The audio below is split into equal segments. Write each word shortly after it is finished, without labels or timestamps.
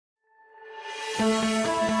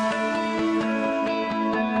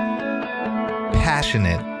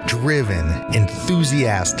Passionate, driven,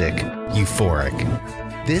 enthusiastic,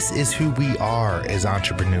 euphoric. This is who we are as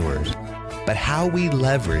entrepreneurs. But how we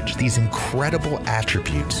leverage these incredible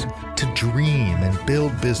attributes to dream and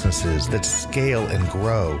build businesses that scale and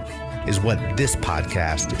grow is what this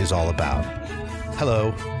podcast is all about.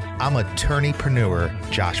 Hello, I'm attorneypreneur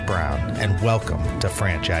Josh Brown, and welcome to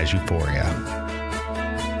Franchise Euphoria.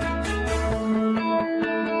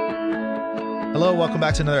 Hello, welcome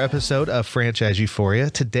back to another episode of Franchise Euphoria.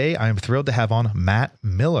 Today, I'm thrilled to have on Matt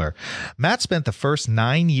Miller. Matt spent the first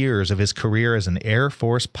 9 years of his career as an Air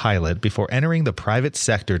Force pilot before entering the private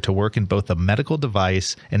sector to work in both the medical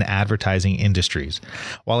device and advertising industries.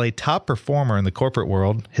 While a top performer in the corporate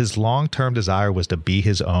world, his long-term desire was to be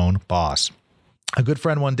his own boss. A good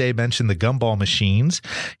friend one day mentioned the gumball machines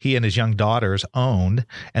he and his young daughters owned,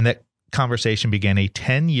 and that conversation began a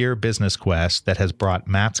 10-year business quest that has brought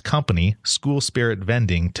Matt's company, Spirit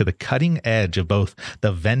Vending, to the cutting edge of both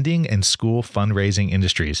the vending and school fundraising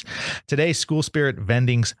industries. Today, Spirit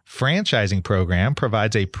Vending's franchising program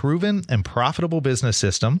provides a proven and profitable business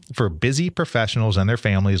system for busy professionals and their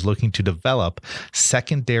families looking to develop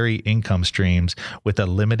secondary income streams with a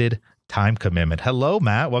limited time commitment. Hello,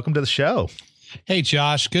 Matt. Welcome to the show. Hey,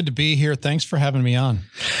 Josh, good to be here. Thanks for having me on.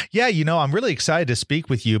 Yeah, I'm really excited to speak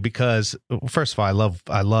with you because, first of all,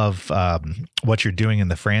 I love what you're doing in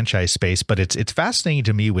the franchise space, but it's fascinating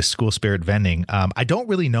to me with Spirit Vending. I don't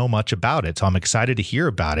really know much about it, so I'm excited to hear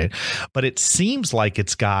about it, but it seems like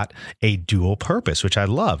it's got a dual purpose, which I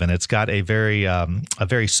love, and it's got a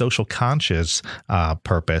very social conscious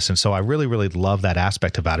purpose, and so I really, really love that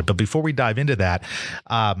aspect about it. But before we dive into that,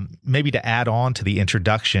 maybe to add on to the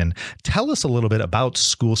introduction, tell us a little bit about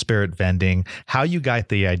Spirit Vending, how you got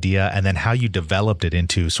the idea, and then how you developed it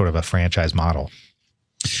into sort of a franchise model.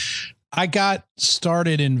 I got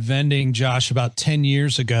started in vending, Josh, about 10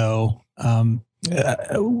 years ago. Had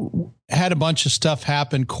a bunch of stuff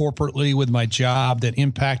happen corporately with my job that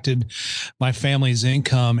impacted my family's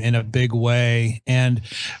income in a big way, and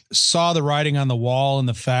saw the writing on the wall and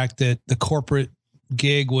the fact that the corporate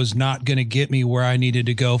gig was not going to get me where I needed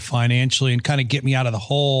to go financially and kind of get me out of the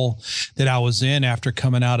hole that I was in after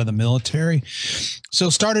coming out of the military. So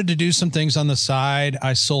started to do some things on the side.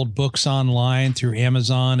 I sold books online through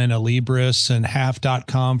Amazon and Alibris and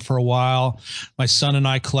half.com for a while. My son and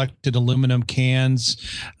I collected aluminum cans,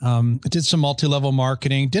 did some multi-level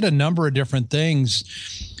marketing, did a number of different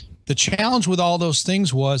things. The challenge with all those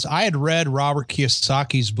things was I had read Robert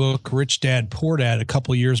Kiyosaki's book, Rich Dad, Poor Dad, a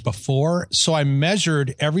couple years before. So I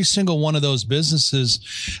measured every single one of those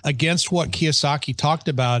businesses against what Kiyosaki talked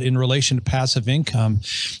about in relation to passive income.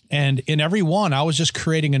 And in every one, I was just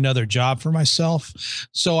creating another job for myself.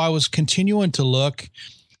 So I was continuing to look.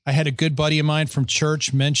 I had a good buddy of mine from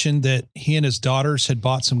church mentioned that he and his daughters had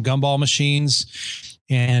bought some gumball machines,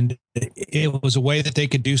 and it was a way that they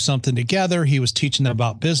could do something together. He was teaching them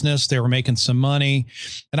about business. They were making some money.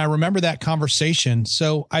 And I remember that conversation.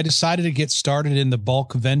 So I decided to get started in the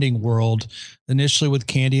bulk vending world, initially with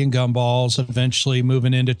candy and gumballs, eventually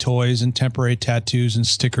moving into toys and temporary tattoos and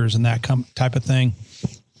stickers and that type of thing.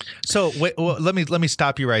 So let me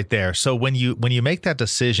stop you right there. So when you make that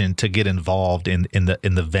decision to get involved in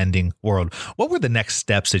the vending world, what were the next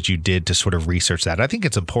steps that you did to sort of research that? I think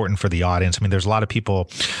it's important for the audience. I mean, there's a lot of people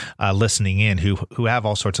listening in who have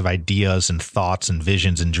all sorts of ideas and thoughts and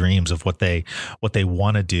visions and dreams of what they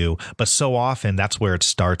want to do, but so often that's where it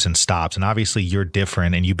starts and stops. And obviously you're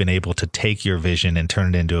different, and you've been able to take your vision and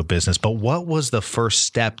turn it into a business. But what was the first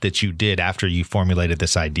step that you did after you formulated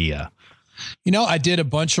this idea? I did a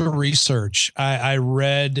bunch of research. I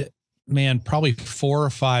read, probably 4 or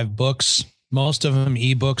 5 books, most of them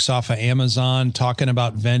ebooks off of Amazon talking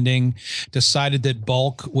about vending. Decided that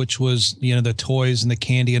bulk, which was, the toys and the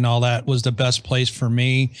candy and all that, was the best place for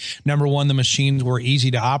me. Number one, the machines were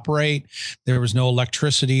easy to operate. There was no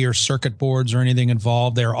electricity or circuit boards or anything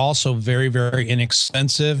involved. They're also very, very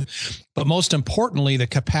inexpensive. But most importantly, the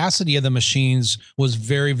capacity of the machines was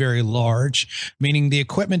very, very large, meaning the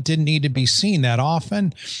equipment didn't need to be seen that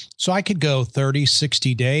often. So I could go 30,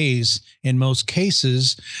 60 days in most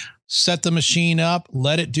cases, set the machine up,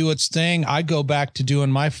 let it do its thing. I'd go back to doing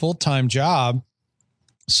my full-time job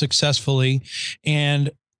successfully.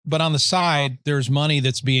 But on the side, there's money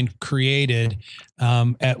that's being created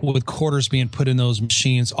with quarters being put in those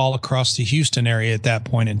machines all across the Houston area at that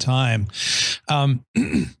point in time. I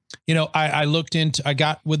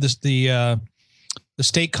got with the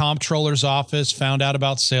state comptroller's office, found out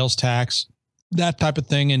about sales tax, that type of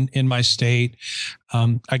thing in my state.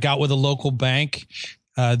 I got with a local bank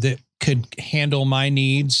that could handle my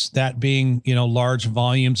needs, that being, large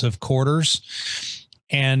volumes of quarters,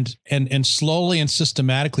 and slowly and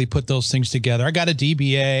systematically put those things together. I got a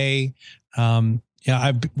DBA.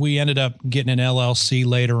 We ended up getting an LLC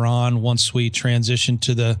later on once we transitioned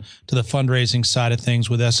to the fundraising side of things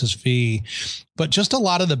with SSV, but just a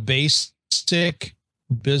lot of the basic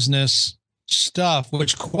business stuff,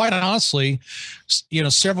 which quite honestly,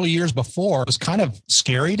 several years before was kind of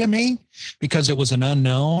scary to me because it was an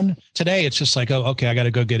unknown. Today, it's just like, oh, okay, I got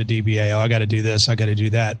to go get a DBA. Oh, I got to do this. I got to do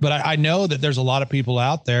that. But I know that there's a lot of people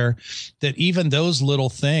out there that even those little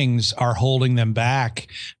things are holding them back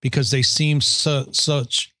because they seem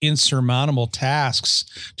such insurmountable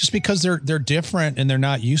tasks just because they're different and they're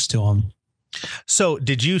not used to them. So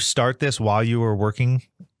did you start this while you were working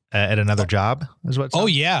at another job is what? Oh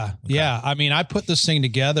yeah. Okay. Yeah. I mean, I put this thing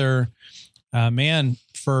together,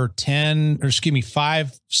 for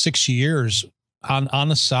 5-6 years on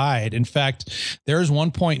the side. In fact, there was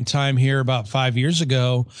one point in time here about 5 years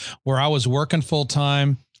ago where I was working full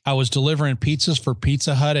time. I was delivering pizzas for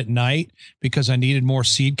Pizza Hut at night because I needed more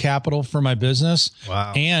seed capital for my business.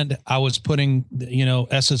 Wow. And I was putting,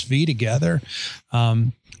 SSV together.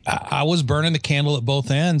 I was burning the candle at both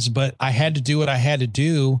ends, but I had to do what I had to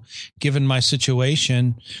do given my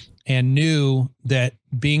situation, and knew that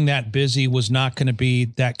being that busy was not going to be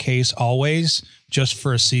that case always, just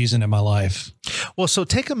for a season in my life. Well, so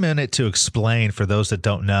take a minute to explain for those that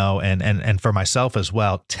don't know, and for myself as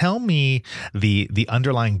well. Tell me the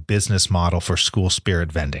underlying business model for School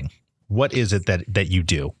Spirit Vending. What is it that you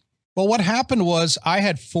do? Well, what happened was I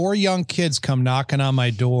had 4 young kids come knocking on my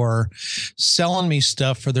door, selling me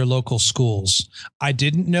stuff for their local schools. I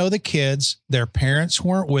didn't know the kids. Their parents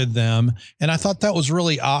weren't with them. And I thought that was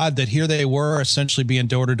really odd that here they were essentially being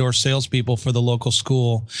door-to-door salespeople for the local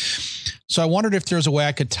school. So I wondered if there was a way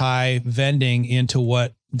I could tie vending into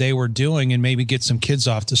what they were doing and maybe get some kids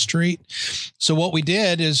off the street. So what we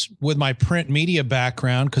did is, with my print media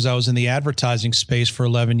background, because I was in the advertising space for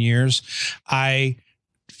 11 years, I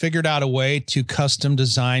figured out a way to custom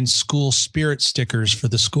design school spirit stickers for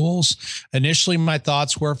the schools. Initially, my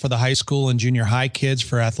thoughts were for the high school and junior high kids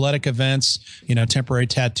for athletic events, temporary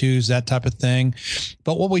tattoos, that type of thing.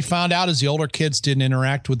 But what we found out is the older kids didn't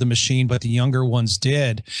interact with the machine, but the younger ones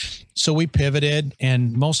did. So we pivoted,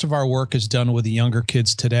 and most of our work is done with the younger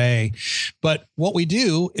kids today. But what we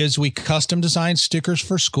do is we custom design stickers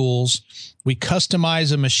for schools. We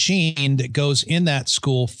customize a machine that goes in that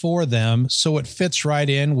school for them, so it fits right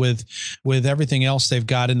in with everything else they've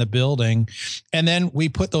got in the building. And then we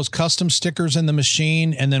put those custom stickers in the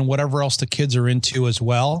machine, and then whatever else the kids are into as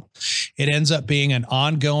well. It ends up being an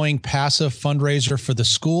ongoing passive fundraiser for the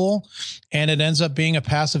school, and it ends up being a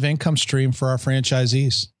passive income stream for our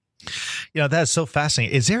franchisees. That's so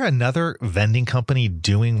fascinating. Is there another vending company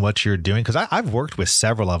doing what you're doing? Because I've worked with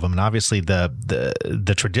several of them, and obviously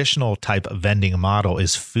the traditional type of vending model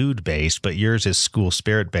is food based, but yours is school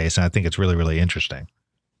spirit based, and I think it's really, really interesting.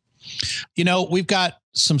 We've got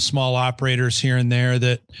some small operators here and there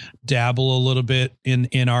that dabble a little bit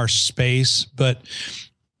in our space, but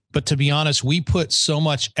to be honest, we put so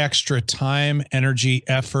much extra time, energy,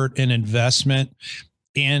 effort, and investment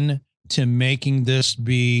into making this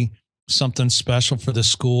be something special for the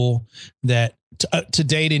school that to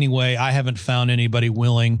date anyway, I haven't found anybody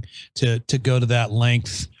willing to go to that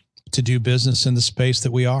length to do business in the space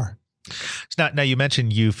that we are. Now you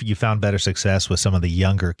mentioned you found better success with some of the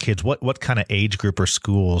younger kids. What kind of age group or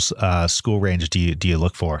school range do you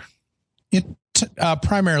look for?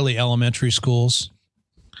 Primarily elementary schools.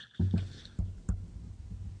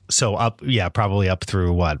 So probably up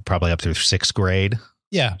through what? Probably up through 6th grade.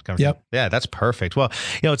 Yeah. Yep. Yeah, that's perfect. Well,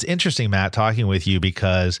 it's interesting, Matt, talking with you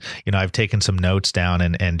because, I've taken some notes down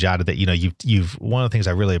and jotted that, you've one of the things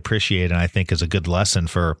I really appreciate and I think is a good lesson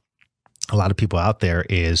for a lot of people out there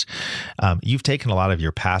is you've taken a lot of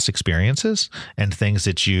your past experiences and things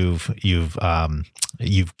that you've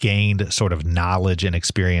gained sort of knowledge and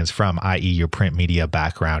experience from, i.e. your print media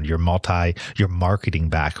background, your marketing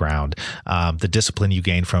background, the discipline you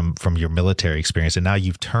gained from your military experience. And now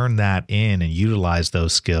you've turned that in and utilized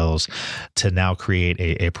those skills to now create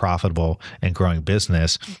a profitable and growing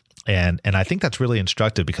business. And I think that's really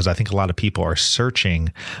instructive because I think a lot of people are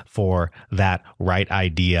searching for that right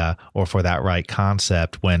idea or for that right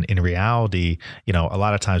concept when in reality, a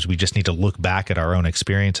lot of times we just need to look back at our own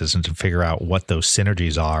experiences and to figure out what those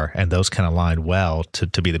synergies are. And those can align well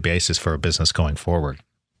to be the basis for a business going forward.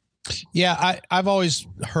 Yeah, I've always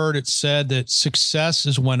heard it said that success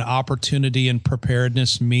is when opportunity and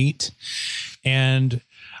preparedness meet. And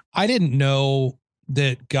I didn't know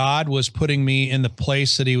that God was putting me in the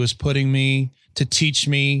place that he was putting me to teach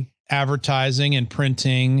me advertising and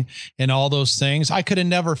printing and all those things. I could have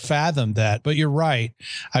never fathomed that, but you're right.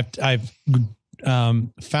 I've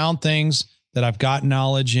found things that I've got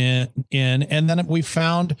knowledge in, and then we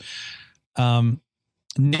found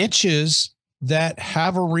niches that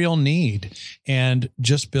have a real need and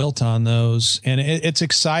just built on those. And it's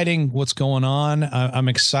exciting what's going on. I'm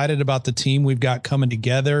excited about the team we've got coming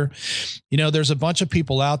together. You know, there's a bunch of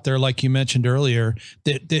people out there, like you mentioned earlier,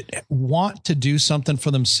 that want to do something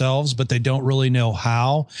for themselves, but they don't really know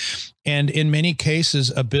how. And in many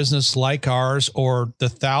cases, a business like ours or the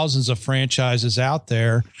thousands of franchises out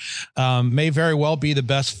there may very well be the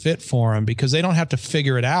best fit for them, because they don't have to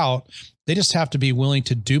figure it out. They just have to be willing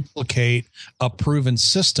to duplicate a proven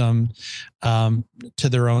system to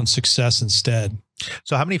their own success instead.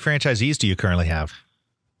 So how many franchisees do you currently have?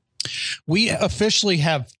 We officially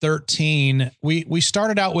have 13. We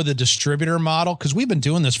started out with a distributor model because we've been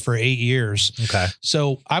doing this for 8 years. Okay.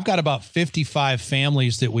 So I've got about 55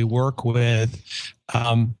 families that we work with.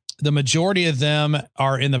 The majority of them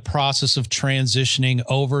are in the process of transitioning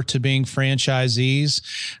over to being franchisees.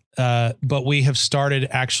 But we have started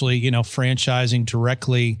actually, franchising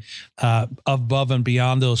directly above and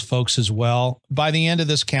beyond those folks as well. By the end of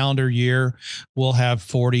this calendar year, we'll have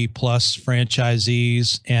 40 plus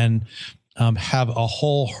franchisees and have a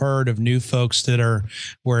whole herd of new folks that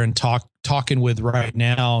we're talking with right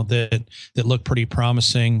now that look pretty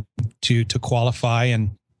promising to qualify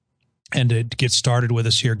and to get started with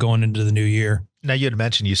us here going into the new year. Now, you had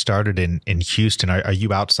mentioned you started in Houston. Are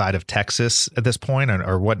you outside of Texas at this point,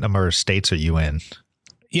 or what number of states are you in?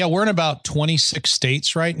 Yeah, we're in about 26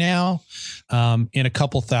 states right now, in a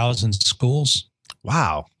couple thousand schools.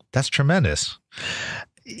 Wow, that's tremendous.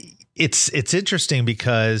 It's interesting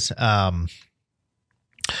because a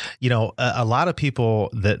lot of people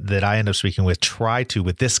that I end up speaking with try to,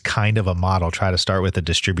 with this kind of a model, try to start with a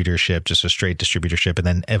distributorship, just a straight distributorship, and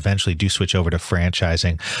then eventually do switch over to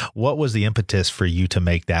franchising. What was the impetus for you to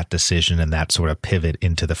make that decision and that sort of pivot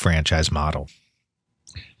into the franchise model?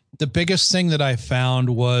 The biggest thing that I found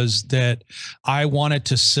was that I wanted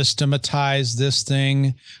to systematize this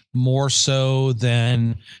thing more so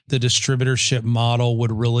than the distributorship model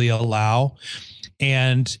would really allow.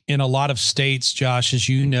 And in a lot of states, Josh, as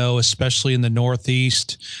you know, especially in the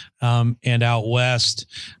Northeast and out West,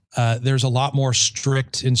 there's a lot more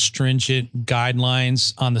strict and stringent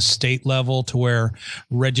guidelines on the state level to where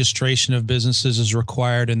registration of businesses is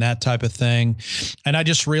required and that type of thing. And I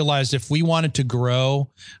just realized if we wanted to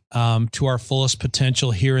grow to our fullest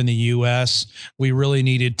potential here in the U.S., we really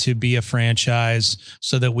needed to be a franchise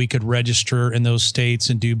so that we could register in those states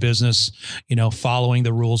and do business, following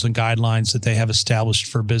the rules and guidelines that they have established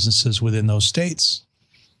for businesses within those states.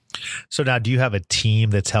 So now, do you have a team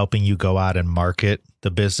that's helping you go out and market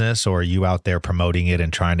the business, or are you out there promoting it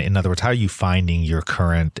and trying to, in other words, how are you finding your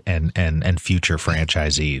current and future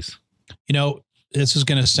franchisees? This is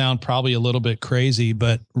going to sound probably a little bit crazy,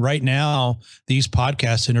 but right now these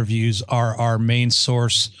podcast interviews are our main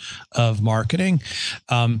source of marketing.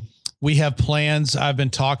 We have plans. I've been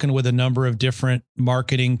talking with a number of different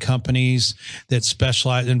marketing companies that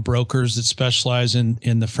specialize in brokers that specialize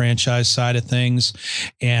in the franchise side of things.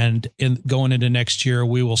 And going into next year,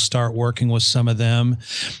 we will start working with some of them.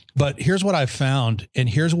 But here's what I've found, and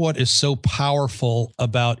here's what is so powerful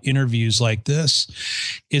about interviews like this,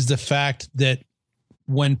 is the fact that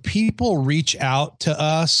when people reach out to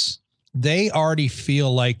us, they already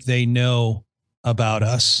feel like they know about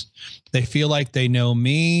us. They feel like they know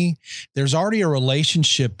me. There's already a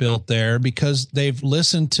relationship built there because they've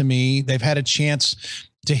listened to me. They've had a chance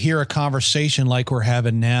to hear a conversation like we're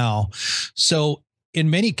having now. So in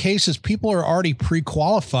many cases, people are already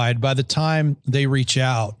pre-qualified by the time they reach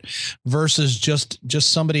out versus just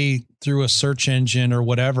somebody through a search engine or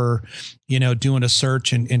whatever, doing a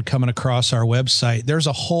search and coming across our website. There's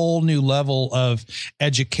a whole new level of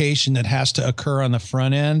education that has to occur on the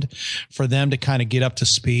front end for them to kind of get up to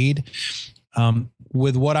speed.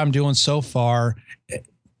 With what I'm doing so far,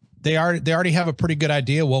 they already have a pretty good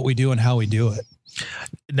idea what we do and how we do it.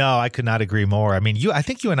 No, I could not agree more. I mean, I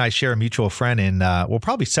think you and I share a mutual friend in,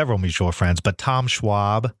 probably several mutual friends, but Tom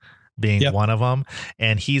Schwab being one of them.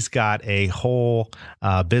 And he's got a whole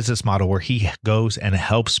business model where he goes and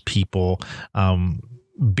helps people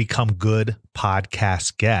become good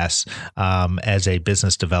podcast guests as a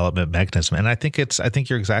business development mechanism. And I think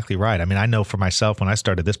you're exactly right. I mean, I know for myself, when I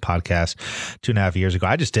started this podcast 2.5 years ago,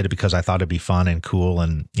 I just did it because I thought it'd be fun and cool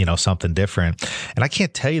and, something different. And I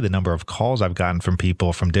can't tell you the number of calls I've gotten from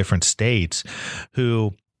people from different states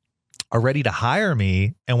who are ready to hire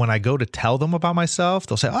me. And when I go to tell them about myself,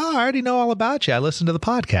 they'll say, "Oh, I already know all about you. I listened to the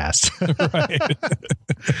podcast." Right.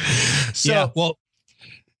 So, yeah, well,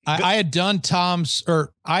 I had done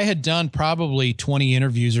I had done probably 20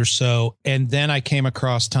 interviews or so. And then I came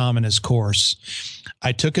across Tom and his course.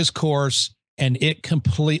 I took his course and it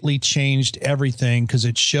completely changed everything because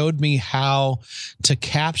it showed me how to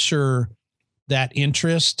capture that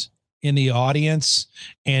interest in the audience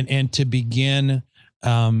and to begin,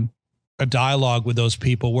 a dialogue with those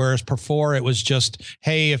people. Whereas before it was just,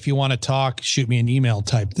 hey, if you want to talk, shoot me an email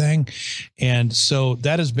type thing. And so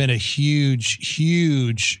that has been a huge,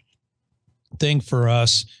 huge thing for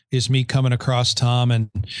us, is me coming across Tom and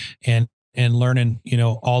learning,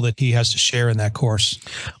 all that he has to share in that course.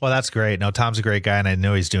 Well, that's great. No, Tom's a great guy, and I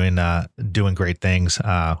know he's doing great things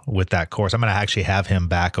with that course. I'm going to actually have him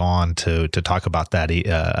back on to talk about that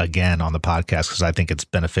again on the podcast, because I think it's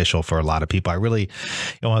beneficial for a lot of people. I really,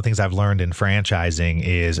 one of the things I've learned in franchising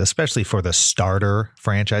is, especially for the starter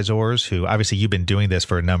franchisors, who obviously you've been doing this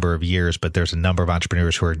for a number of years, but there's a number of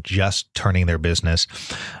entrepreneurs who are just turning their business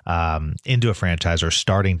into a franchise or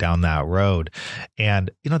starting down that road. And,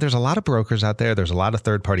 there's a lot of brokers out there. There's a lot of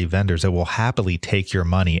third-party vendors that will happily take your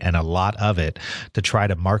money, and a lot of it, to try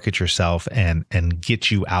to market yourself and get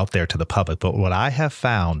you out there to the public. But what I have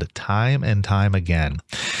found time and time again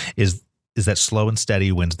is that slow and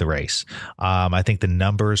steady wins the race. I think the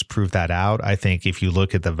numbers prove that out. I think if you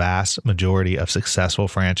look at the vast majority of successful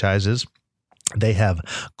franchises, they have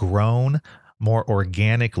grown more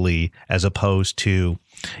organically, as opposed to,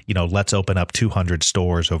 let's open up 200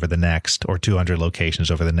 stores over the next, or 200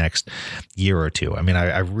 locations over the next year or two. I mean,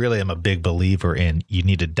 I really am a big believer in, you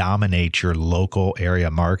need to dominate your local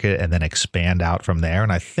area market and then expand out from there.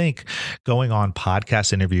 And I think going on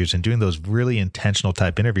podcast interviews and doing those really intentional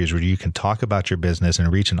type interviews where you can talk about your business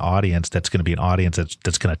and reach an audience that's going to be an audience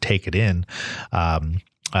that's going to take it in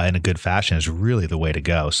a good fashion is really the way to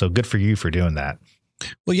go. So good for you for doing that.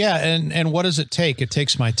 Well, yeah. And what does it take? It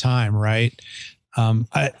takes my time, right?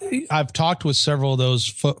 I've talked with several of those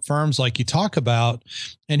firms like you talk about,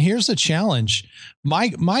 and here's the challenge.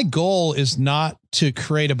 My goal is not to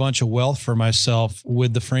create a bunch of wealth for myself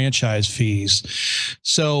with the franchise fees.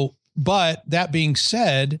 So, but that being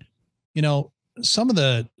said, some of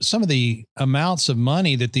the amounts of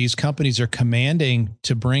money that these companies are commanding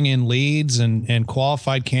to bring in leads and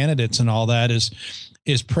qualified candidates and all that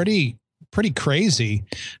is pretty crazy,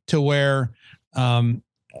 to where,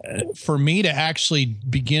 for me to actually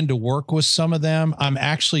begin to work with some of them, I'm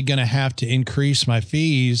actually going to have to increase my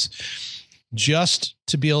fees just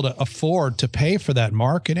to be able to afford to pay for that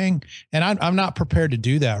marketing. And I'm not prepared to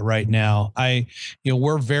do that right now.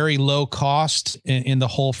 We're very low cost in the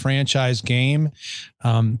whole franchise game,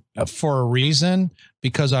 for a reason,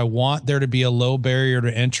 because I want there to be a low barrier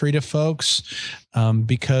to entry to folks,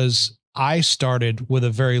 because I started with a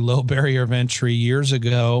very low barrier of entry years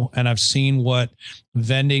ago, and I've seen what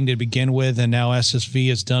vending to begin with and now SSV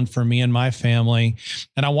has done for me and my family.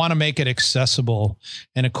 And I want to make it accessible.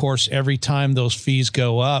 And of course, every time those fees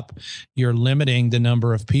go up, you're limiting the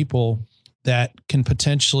number of people that can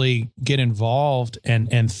potentially get involved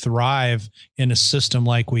and thrive in a system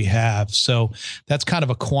like we have. So that's kind of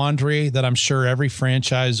a quandary that I'm sure every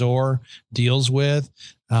franchisor deals with,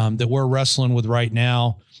 that we're wrestling with right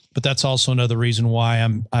now. But that's also another reason why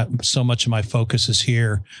I'm so much of my focus is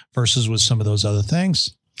here versus with some of those other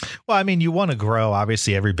things. Well, I mean, you want to grow.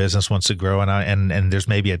 Obviously, every business wants to grow, and there's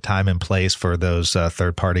maybe a time and place for those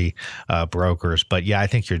third party brokers. But yeah, I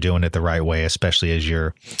think you're doing it the right way, especially as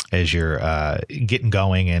you're getting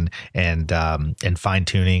going and fine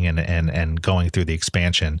tuning and going through the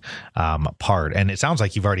expansion part. And it sounds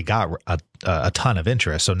like you've already got a ton of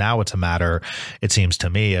interest. So now it's a matter, it seems to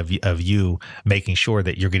me, of you making sure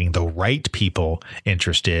that you're getting the right people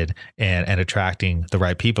interested and attracting the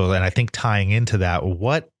right people. And I think tying into that,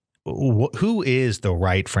 who is the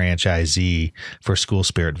right franchisee for School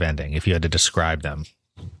Spirit Vending, if you had to describe them?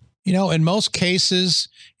 In most cases,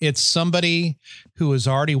 it's somebody who is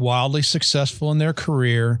already wildly successful in their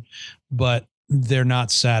career, but they're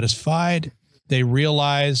not satisfied. They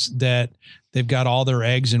realize that they've got all their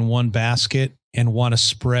eggs in one basket and want to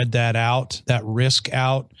spread that risk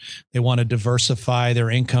out. They want to diversify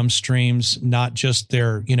their income streams, not just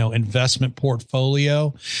their, investment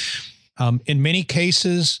portfolio. In many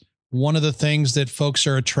cases, one of the things that folks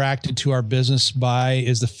are attracted to our business by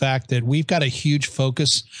is the fact that we've got a huge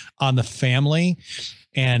focus on the family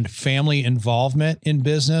and family involvement in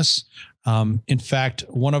business, In fact,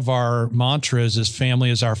 one of our mantras is family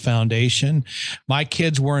is our foundation. My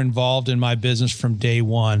kids were involved in my business from day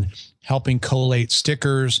one, helping collate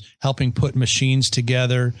stickers, helping put machines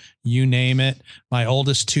together, you name it. My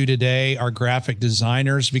oldest two today are graphic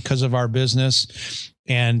designers because of our business,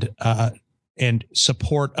 and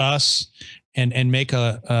support us and make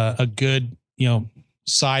a good,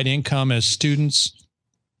 side income as students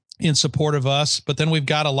in support of us. But then we've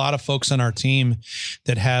got a lot of folks on our team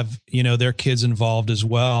that have, their kids involved as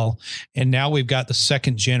well. And now we've got the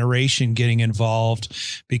second generation getting involved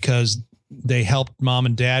because they helped mom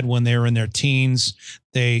and dad when they were in their teens.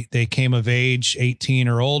 They came of age, 18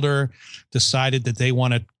 or older, decided that they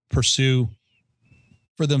want to pursue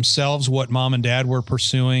for themselves what mom and dad were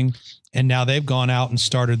pursuing. And now they've gone out and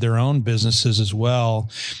started their own businesses as well.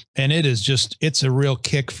 And it's a real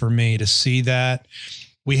kick for me to see that.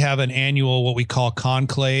 We have an annual, what we call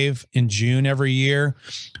conclave in June every year,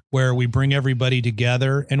 where we bring everybody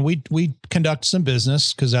together and we conduct some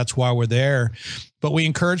business because that's why we're there. But we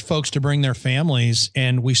encourage folks to bring their families,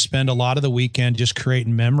 and we spend a lot of the weekend just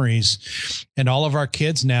creating memories. And all of our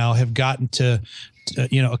kids now have gotten to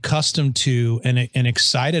accustomed to and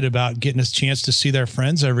excited about getting a chance to see their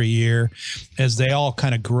friends every year as they all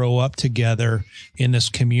kind of grow up together in this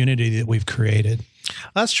community that we've created.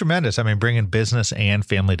 That's tremendous. I mean, bringing business and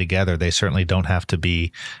family together, they certainly don't have to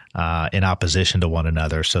be in opposition to one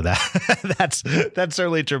another. So that's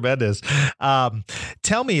certainly tremendous.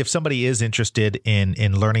 Tell me, if somebody is interested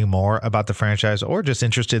in learning more about the franchise or just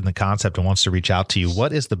interested in the concept and wants to reach out to you,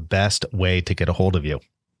 what is the best way to get a hold of you?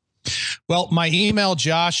 Well, my email,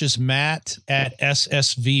 Josh, is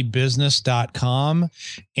matt@ssvbusiness.com.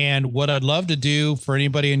 And what I'd love to do for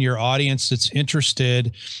anybody in your audience that's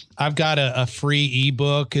interested, I've got a free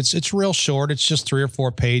ebook. It's real short. It's just 3 or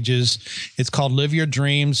 4 pages. It's called Live Your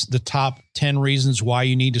Dreams, the top 10 reasons why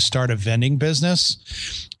you need to start a vending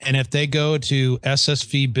business. And if they go to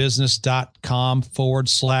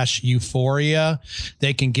ssvbusiness.com/euphoria,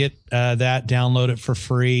 they can get that, download it for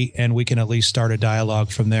free, and we can at least start a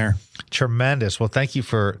dialogue from there. Tremendous. Well, thank you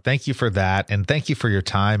for that. And thank you for your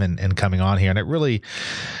time and coming on here. And it really,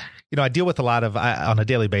 I deal with on a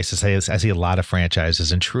daily basis, I see a lot of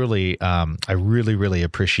franchises, and truly, I really, really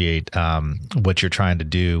appreciate what you're trying to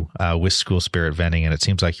do with School Spirit Vending. And it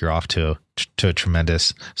seems like you're off to a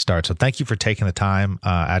tremendous start. So thank you for taking the time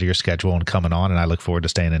out of your schedule and coming on. And I look forward to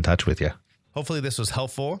staying in touch with you. Hopefully this was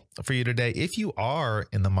helpful for you today. If you are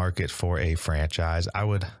in the market for a franchise, I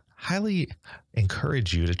would highly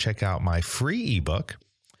encourage you to check out my free ebook,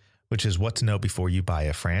 which is What to Know Before You Buy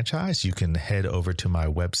a Franchise. You can head over to my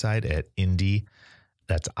website at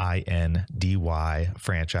that's INDY,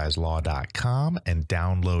 franchiselaw.com, and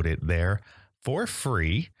download it there for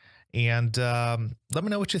free. And let me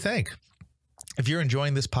know what you think. If you're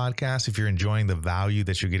enjoying this podcast, if you're enjoying the value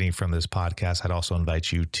that you're getting from this podcast, I'd also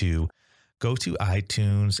invite you to go to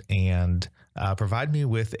iTunes and provide me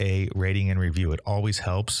with a rating and review. It always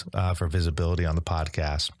helps for visibility on the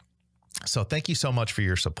podcast. So thank you so much for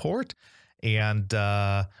your support, and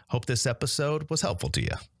hope this episode was helpful to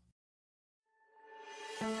you.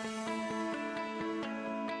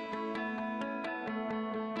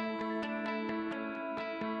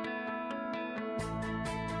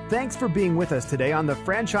 Thanks for being with us today on the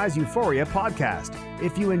Franchise Euphoria podcast.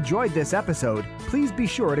 If you enjoyed this episode, please be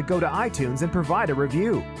sure to go to iTunes and provide a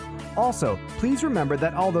review. Also, please remember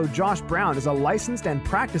that although Josh Brown is a licensed and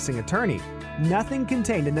practicing attorney, nothing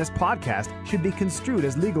contained in this podcast should be construed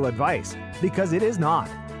as legal advice, because it is not.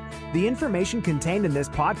 The information contained in this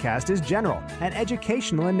podcast is general and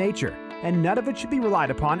educational in nature, and none of it should be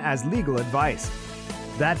relied upon as legal advice.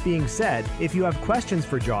 That being said, if you have questions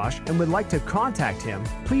for Josh and would like to contact him,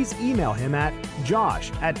 please email him at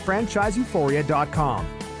josh@franchiseeuphoria.com.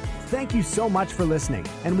 Thank you so much for listening,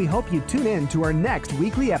 and we hope you tune in to our next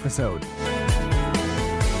weekly episode.